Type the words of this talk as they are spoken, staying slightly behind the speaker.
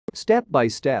Step by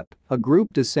step, a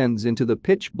group descends into the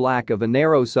pitch black of a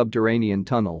narrow subterranean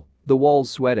tunnel, the walls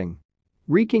sweating.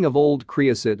 Reeking of old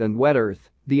creosote and wet earth,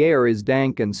 the air is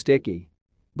dank and sticky.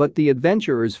 But the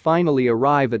adventurers finally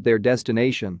arrive at their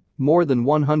destination, more than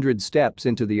 100 steps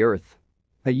into the earth.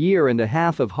 A year and a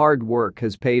half of hard work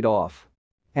has paid off.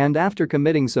 And after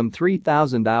committing some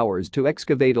 3,000 hours to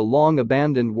excavate a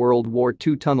long-abandoned World War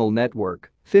II tunnel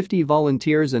network, 50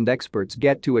 volunteers and experts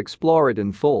get to explore it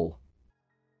in full.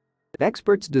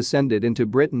 Experts descended into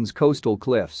Britain's coastal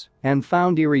cliffs and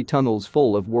found eerie tunnels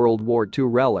full of World War II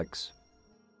relics.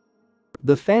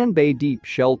 The Fan Bay Deep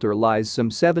Shelter lies some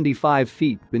 75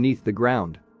 feet beneath the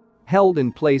ground. Held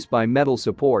in place by metal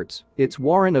supports, its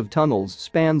warren of tunnels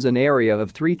spans an area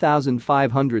of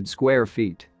 3,500 square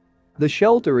feet. The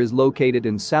shelter is located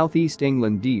in southeast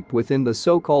England deep within the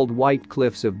so-called White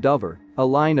Cliffs of Dover, a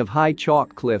line of high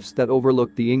chalk cliffs that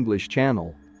overlook the English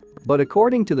Channel. But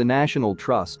according to the National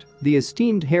Trust, the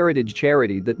esteemed heritage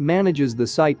charity that manages the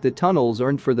site, the tunnels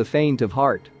aren't for the faint of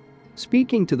heart.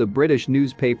 Speaking to the British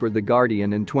newspaper The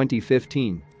Guardian in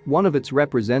 2015, one of its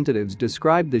representatives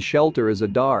described the shelter as a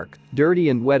dark, dirty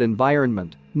and wet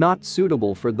environment, not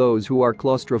suitable for those who are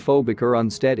claustrophobic or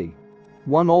unsteady.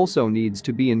 One also needs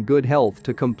to be in good health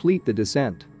to complete the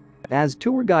descent. As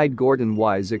tour guide Gordon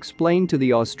Wise explained to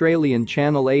the Australian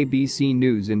channel ABC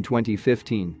News in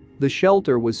 2015, the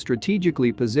shelter was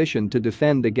strategically positioned to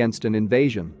defend against an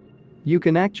invasion. You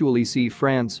can actually see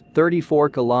France 34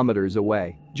 kilometers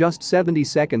away, just 70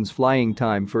 seconds flying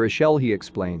time for a shell, he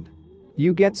explained.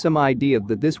 You get some idea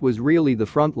that this was really the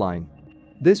front line.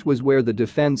 This was where the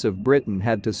defense of Britain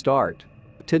had to start.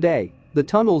 Today, the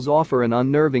tunnels offer an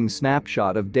unnerving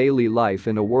snapshot of daily life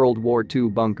in a World War II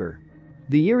bunker.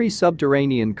 The Eerie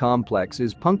subterranean complex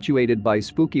is punctuated by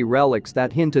spooky relics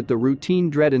that hint at the routine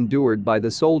dread endured by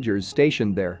the soldiers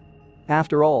stationed there.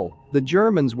 After all, the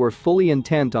Germans were fully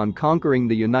intent on conquering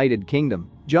the United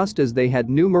Kingdom, just as they had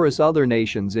numerous other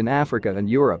nations in Africa and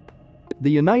Europe.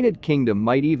 The United Kingdom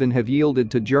might even have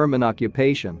yielded to German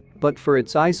occupation, but for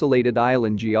its isolated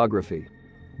island geography.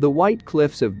 The White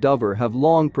Cliffs of Dover have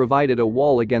long provided a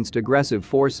wall against aggressive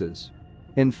forces.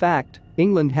 In fact,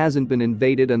 England hasn't been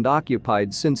invaded and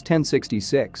occupied since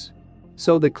 1066.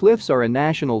 So the cliffs are a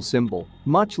national symbol,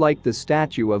 much like the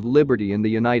Statue of Liberty in the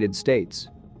United States.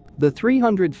 The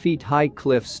 300 feet high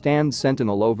cliffs stand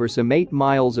sentinel over some 8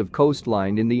 miles of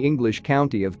coastline in the English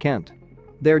county of Kent.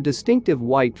 Their distinctive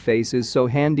white faces, so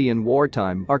handy in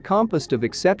wartime, are composed of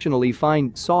exceptionally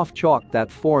fine, soft chalk that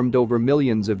formed over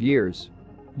millions of years.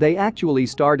 They actually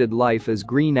started life as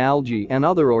green algae and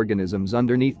other organisms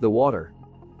underneath the water.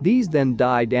 These then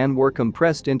died and were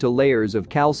compressed into layers of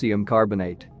calcium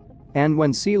carbonate. And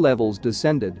when sea levels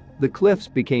descended, the cliffs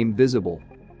became visible.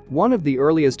 One of the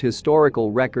earliest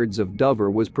historical records of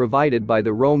Dover was provided by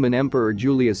the Roman Emperor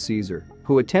Julius Caesar,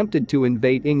 who attempted to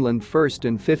invade England first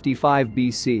in 55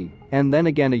 BC and then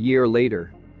again a year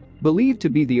later. Believed to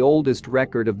be the oldest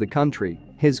record of the country,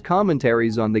 his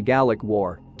commentaries on the Gallic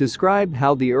War described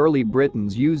how the early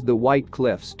Britons used the White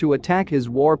Cliffs to attack his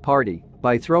war party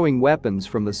by throwing weapons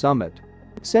from the summit.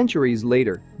 Centuries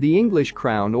later, the English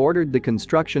crown ordered the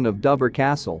construction of Dover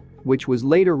Castle, which was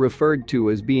later referred to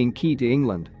as being key to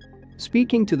England.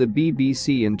 Speaking to the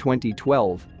BBC in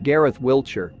 2012, Gareth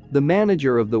Wiltshire, the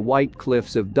manager of the White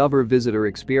Cliffs of Dover Visitor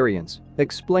Experience,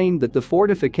 explained that the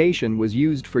fortification was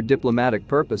used for diplomatic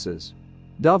purposes.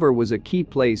 Dover was a key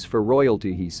place for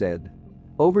royalty, he said.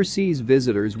 Overseas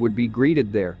visitors would be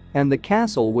greeted there, and the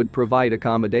castle would provide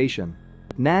accommodation.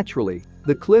 Naturally,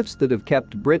 the cliffs that have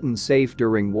kept Britain safe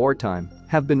during wartime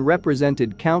have been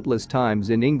represented countless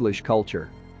times in English culture.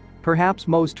 Perhaps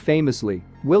most famously,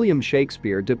 William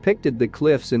Shakespeare depicted the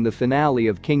cliffs in the finale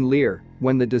of King Lear,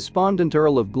 when the despondent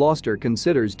Earl of Gloucester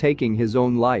considers taking his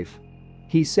own life.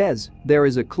 He says, "There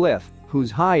is a cliff,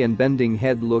 whose high and bending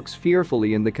head looks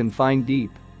fearfully in the confined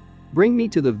deep. Bring me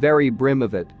to the very brim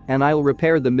of it, and I'll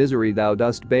repair the misery thou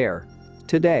dost bear."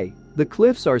 Today, the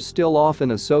cliffs are still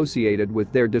often associated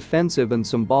with their defensive and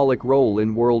symbolic role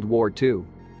in World War II.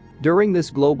 During this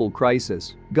global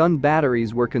crisis, gun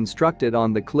batteries were constructed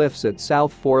on the cliffs at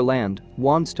South Foreland,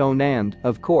 Wanstone and,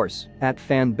 of course, at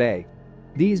Fan Bay.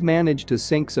 These managed to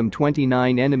sink some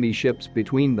 29 enemy ships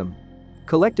between them.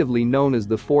 Collectively known as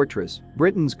the Fortress,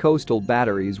 Britain's coastal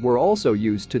batteries were also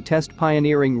used to test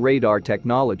pioneering radar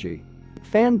technology.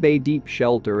 Fan Bay Deep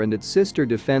Shelter and its sister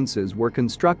defences were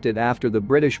constructed after the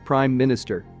British Prime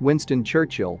Minister, Winston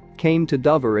Churchill, came to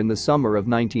Dover in the summer of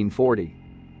 1940.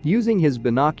 Using his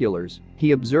binoculars,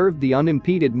 he observed the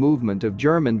unimpeded movement of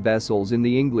German vessels in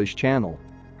the English Channel.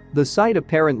 The sight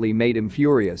apparently made him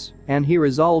furious, and he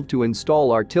resolved to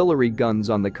install artillery guns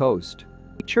on the coast.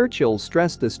 Churchill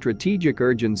stressed the strategic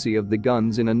urgency of the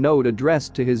guns in a note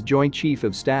addressed to his Joint Chief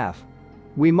of Staff.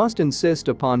 "We must insist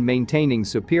upon maintaining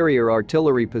superior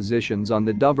artillery positions on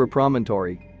the Dover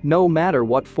promontory, no matter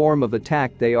what form of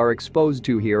attack they are exposed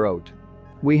to," he wrote.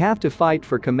 "We have to fight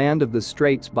for command of the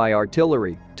straits by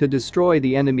artillery, to destroy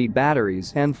the enemy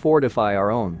batteries and fortify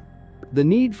our own." The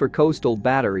need for coastal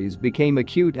batteries became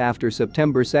acute after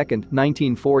September 2,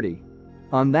 1940.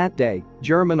 On that day,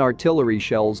 German artillery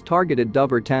shells targeted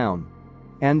Dover town.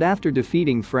 And after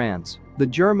defeating France, the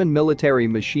German military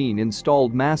machine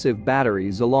installed massive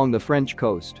batteries along the French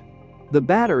coast. The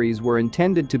batteries were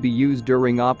intended to be used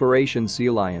during Operation Sea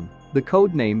Lion, the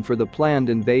codename for the planned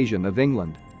invasion of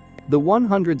England. The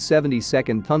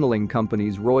 172nd Tunneling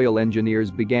Company's Royal Engineers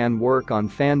began work on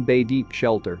Fan Bay Deep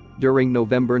Shelter during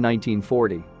November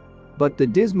 1940. But the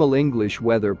dismal English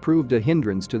weather proved a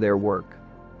hindrance to their work.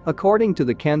 According to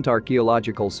the Kent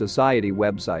Archaeological Society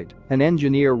website, an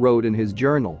engineer wrote in his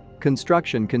journal,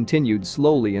 construction continued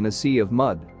slowly in a sea of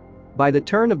mud. By the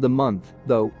turn of the month,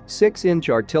 though, 6-inch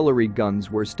artillery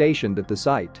guns were stationed at the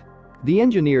site. The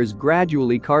engineers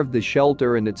gradually carved the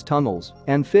shelter and its tunnels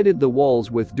and fitted the walls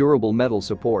with durable metal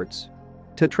supports.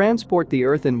 To transport the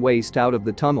earthen waste out of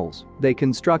the tunnels, they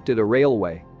constructed a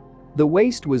railway. The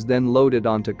waste was then loaded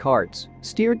onto carts,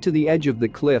 steered to the edge of the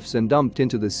cliffs and dumped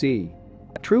into the sea.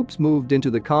 Troops moved into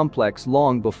the complex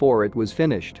long before it was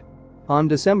finished. On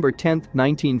December 10,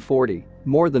 1940,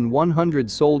 more than 100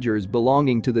 soldiers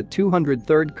belonging to the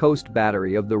 203rd Coast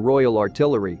Battery of the Royal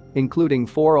Artillery, including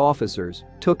 4 officers,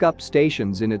 took up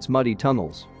stations in its muddy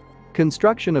tunnels.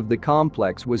 Construction of the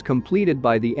complex was completed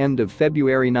by the end of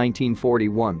February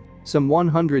 1941, some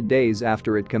 100 days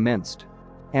after it commenced.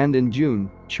 And in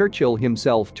June, Churchill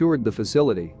himself toured the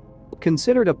facility.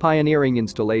 Considered a pioneering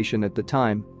installation at the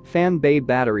time, Fan Bay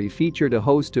Battery featured a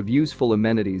host of useful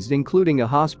amenities including a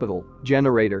hospital,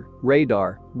 generator,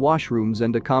 radar, washrooms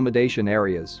and accommodation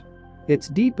areas. Its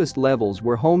deepest levels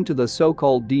were home to the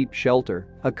so-called Deep Shelter,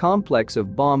 a complex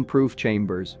of bomb-proof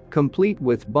chambers, complete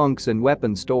with bunks and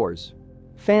weapon stores.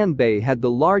 Fan Bay had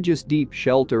the largest deep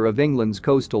shelter of England's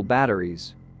coastal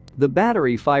batteries. The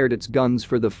battery fired its guns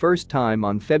for the first time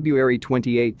on February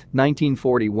 28,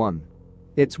 1941.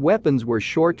 Its weapons were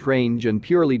short-range and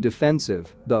purely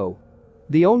defensive, though.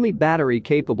 The only battery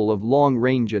capable of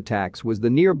long-range attacks was the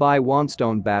nearby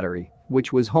Wanstone Battery,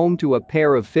 which was home to a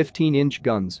pair of 15-inch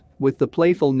guns, with the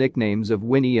playful nicknames of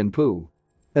Winnie and Pooh.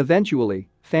 Eventually,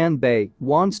 Fan Bay,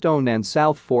 Wanstone and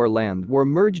South Foreland were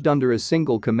merged under a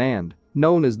single command,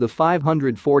 known as the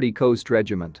 540 Coast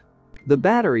Regiment. The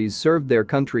batteries served their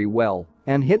country well,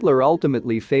 and Hitler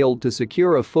ultimately failed to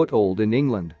secure a foothold in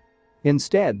England.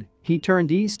 Instead, he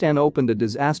turned east and opened a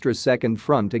disastrous Second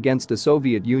Front against the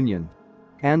Soviet Union.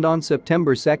 And on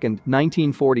September 2,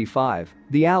 1945,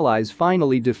 the Allies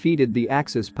finally defeated the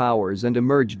Axis powers and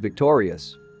emerged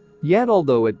victorious. Yet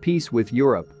although at peace with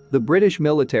Europe, the British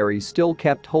military still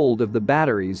kept hold of the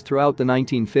batteries throughout the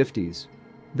 1950s.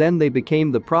 Then they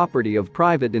became the property of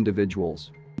private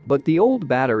individuals. But the old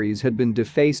batteries had been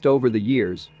defaced over the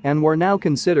years and were now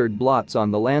considered blots on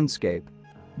the landscape.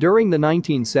 During the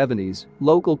 1970s,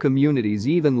 local communities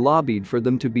even lobbied for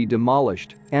them to be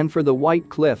demolished and for the White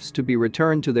Cliffs to be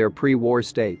returned to their pre-war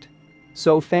state.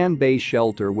 So Fan Bay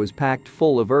Shelter was packed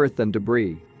full of earth and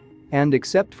debris. And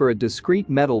except for a discreet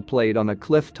metal plate on a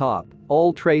cliff top,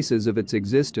 all traces of its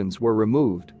existence were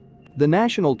removed. The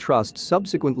National Trust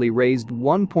subsequently raised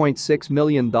 $1.6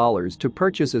 million to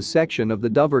purchase a section of the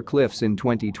Dover Cliffs in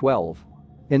 2012.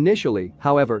 Initially,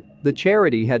 however, the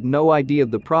charity had no idea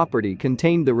the property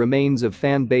contained the remains of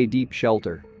Fan Bay Deep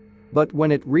Shelter. But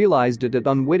when it realized it had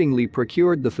unwittingly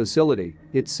procured the facility,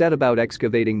 it set about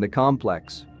excavating the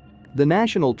complex. The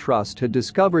National Trust had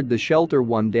discovered the shelter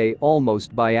one day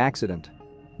almost by accident.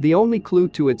 The only clue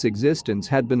to its existence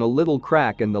had been a little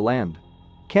crack in the land.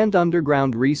 Kent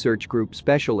Underground Research Group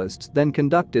specialists then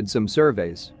conducted some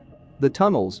surveys. The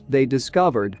tunnels, they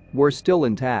discovered, were still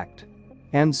intact.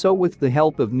 And so with the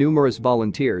help of numerous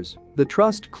volunteers, the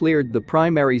trust cleared the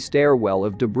primary stairwell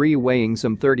of debris weighing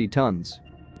some 30 tons.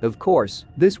 Of course,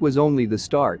 this was only the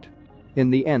start. In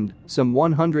the end, some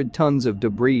 100 tons of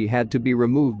debris had to be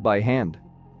removed by hand.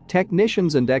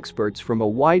 Technicians and experts from a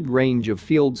wide range of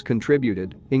fields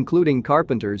contributed, including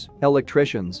carpenters,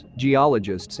 electricians,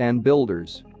 geologists and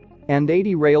builders. And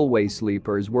 80 railway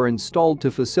sleepers were installed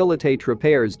to facilitate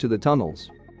repairs to the tunnels.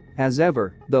 As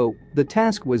ever, though, the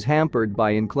task was hampered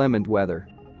by inclement weather.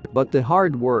 But the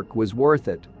hard work was worth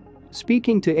it.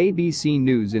 Speaking to ABC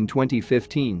News in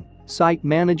 2015, site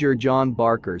manager John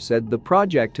Barker said the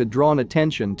project had drawn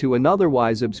attention to an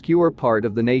otherwise obscure part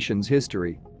of the nation's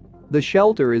history. The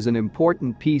shelter is an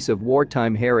important piece of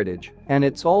wartime heritage, and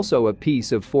it's also a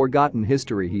piece of forgotten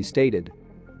history, he stated.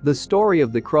 The story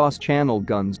of the cross-channel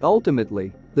guns.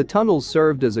 Ultimately, the tunnels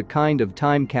served as a kind of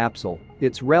time capsule,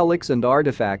 its relics and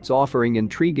artifacts offering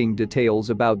intriguing details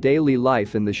about daily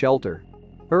life in the shelter.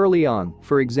 Early on,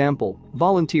 for example,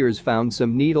 volunteers found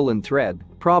some needle and thread,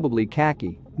 probably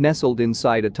khaki, nestled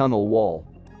inside a tunnel wall.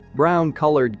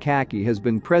 Brown-colored khaki has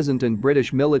been present in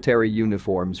British military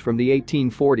uniforms from the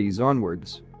 1840s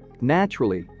onwards.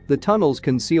 Naturally, the tunnels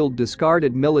concealed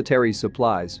discarded military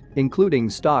supplies, including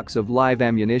stocks of live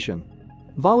ammunition.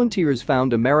 Volunteers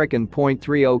found American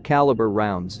 .30 caliber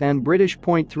rounds and British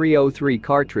 .303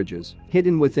 cartridges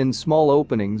hidden within small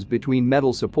openings between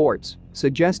metal supports,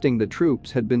 suggesting the troops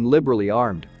had been liberally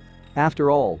armed.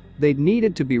 After all, they'd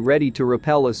needed to be ready to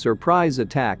repel a surprise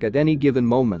attack at any given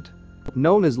moment.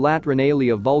 Known as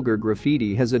latrinalia, vulgar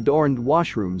graffiti has adorned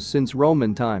washrooms since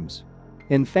Roman times.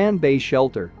 In Fan Bay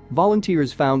Shelter,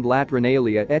 volunteers found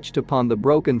latrinalia etched upon the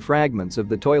broken fragments of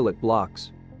the toilet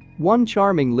blocks. One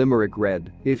charming limerick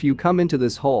read, "If you come into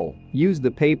this hall, use the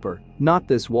paper, not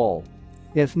this wall.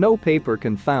 If no paper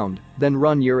can found, then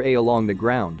run your A along the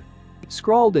ground."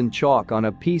 Scrawled in chalk on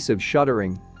a piece of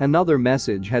shuttering, another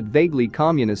message had vaguely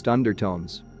communist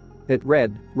undertones. It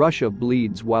read, "Russia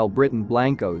bleeds while Britain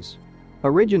blankos."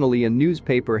 Originally a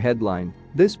newspaper headline,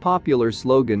 this popular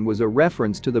slogan was a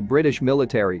reference to the British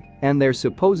military and their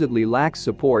supposedly lax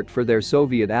support for their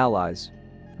Soviet allies.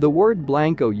 The word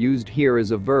blanco, used here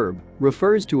as a verb,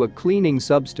 refers to a cleaning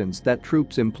substance that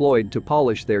troops employed to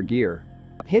polish their gear.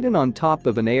 Hidden on top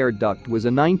of an air duct was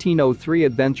a 1903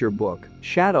 adventure book,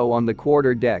 Shadow on the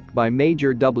Quarter Deck by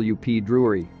Major W.P.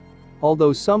 Drury.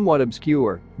 Although somewhat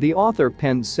obscure, the author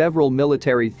penned several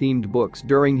military-themed books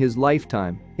during his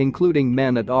lifetime, including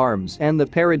Men at Arms and The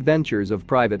Peradventures of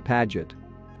Private Paget.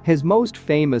 His most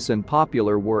famous and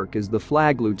popular work is The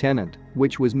Flag Lieutenant,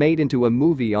 which was made into a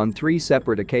movie on 3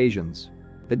 separate occasions.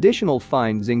 Additional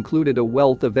finds included a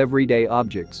wealth of everyday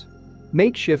objects: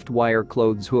 makeshift wire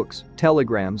clothes hooks,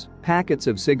 telegrams, packets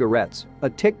of cigarettes, a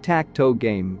tic-tac-toe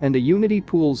game, and a Unity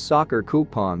Pools soccer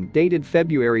coupon dated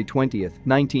February 20,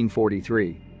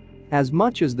 1943. As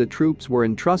much as the troops were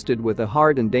entrusted with a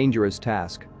hard and dangerous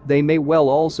task, they may well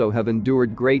also have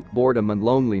endured great boredom and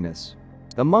loneliness.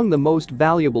 Among the most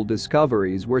valuable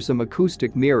discoveries were some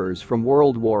acoustic mirrors from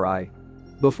World War I.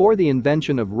 Before the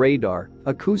invention of radar,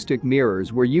 acoustic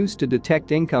mirrors were used to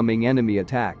detect incoming enemy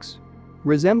attacks.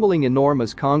 Resembling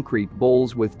enormous concrete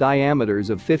bowls with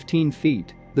diameters of 15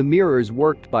 feet, the mirrors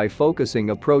worked by focusing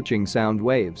approaching sound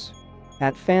waves.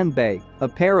 At Fan Bay, a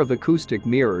pair of acoustic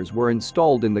mirrors were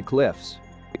installed in the cliffs.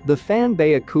 The Fan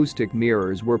Bay acoustic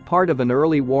mirrors were part of an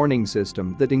early warning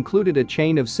system that included a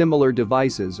chain of similar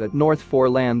devices at North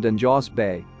Foreland and Joss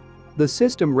Bay. The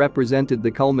system represented the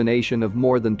culmination of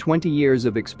more than 20 years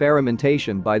of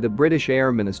experimentation by the British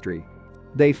Air Ministry.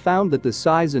 They found that the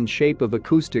size and shape of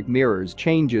acoustic mirrors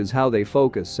changes how they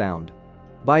focus sound.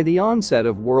 By the onset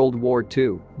of World War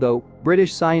II, though,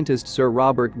 British scientist Sir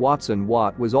Robert Watson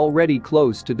Watt was already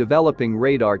close to developing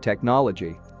radar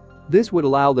technology. This would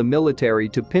allow the military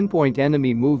to pinpoint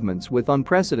enemy movements with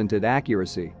unprecedented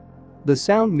accuracy. The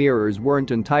sound mirrors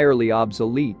weren't entirely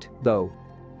obsolete, though.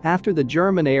 After the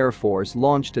German Air Force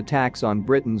launched attacks on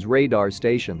Britain's radar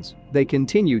stations, they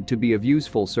continued to be of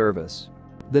useful service.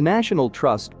 The National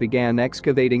Trust began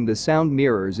excavating the sound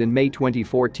mirrors in May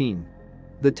 2014.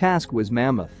 The task was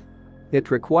mammoth.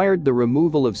 It required the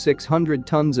removal of 600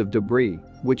 tons of debris,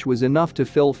 which was enough to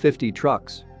fill 50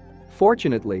 trucks.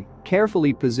 Fortunately,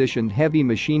 carefully positioned heavy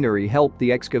machinery helped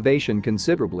the excavation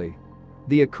considerably.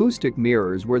 The acoustic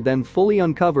mirrors were then fully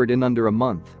uncovered in under a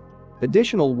month.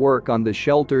 Additional work on the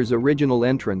shelter's original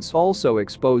entrance also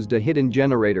exposed a hidden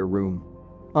generator room.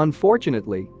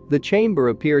 Unfortunately, the chamber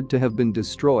appeared to have been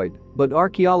destroyed, but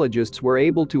archaeologists were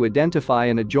able to identify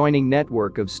an adjoining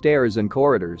network of stairs and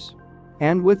corridors.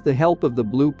 And with the help of the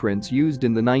blueprints used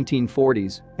in the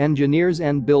 1940s, engineers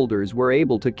and builders were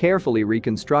able to carefully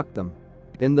reconstruct them.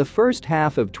 In the first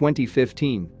half of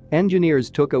 2015, engineers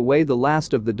took away the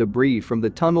last of the debris from the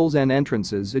tunnels and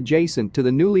entrances adjacent to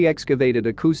the newly excavated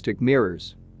acoustic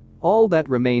mirrors. All that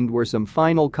remained were some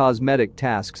final cosmetic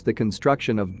tasks: the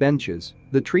construction of benches,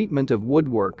 the treatment of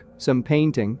woodwork, some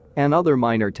painting, and other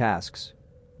minor tasks.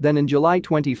 Then in July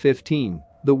 2015,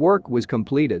 the work was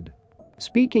completed.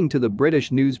 Speaking to the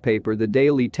British newspaper The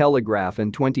Daily Telegraph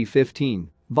in 2015,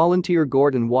 volunteer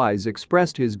Gordon Wise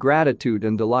expressed his gratitude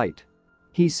and delight.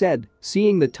 He said,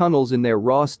 "Seeing the tunnels in their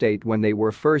raw state when they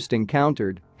were first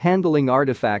encountered, handling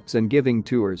artifacts and giving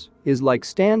tours, is like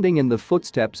standing in the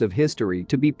footsteps of history.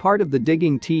 To be part of the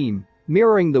digging team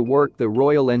Mirroring the work the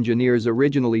Royal Engineers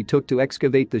originally took to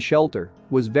excavate the shelter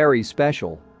was very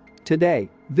special. Today,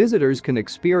 visitors can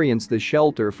experience the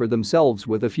shelter for themselves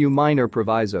with a few minor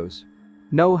provisos.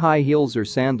 No high heels or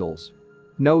sandals.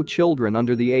 No children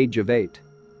under the age of 8.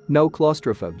 No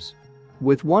claustrophobes.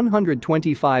 With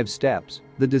 125 steps,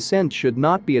 the descent should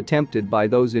not be attempted by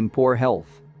those in poor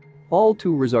health. All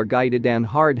tours are guided and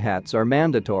hard hats are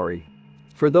mandatory.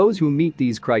 For those who meet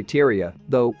these criteria,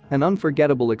 though, an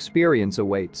unforgettable experience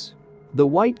awaits. The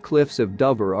White Cliffs of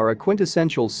Dover are a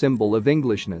quintessential symbol of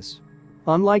Englishness.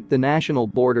 Unlike the national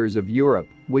borders of Europe,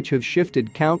 which have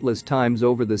shifted countless times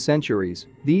over the centuries,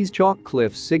 these chalk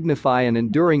cliffs signify an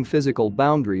enduring physical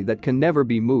boundary that can never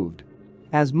be moved.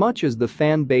 As much as the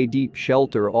Fan Bay Deep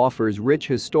Shelter offers rich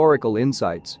historical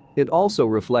insights, it also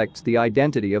reflects the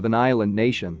identity of an island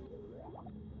nation.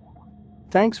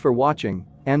 Thanks for watching,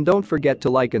 and don't forget to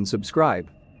like and subscribe.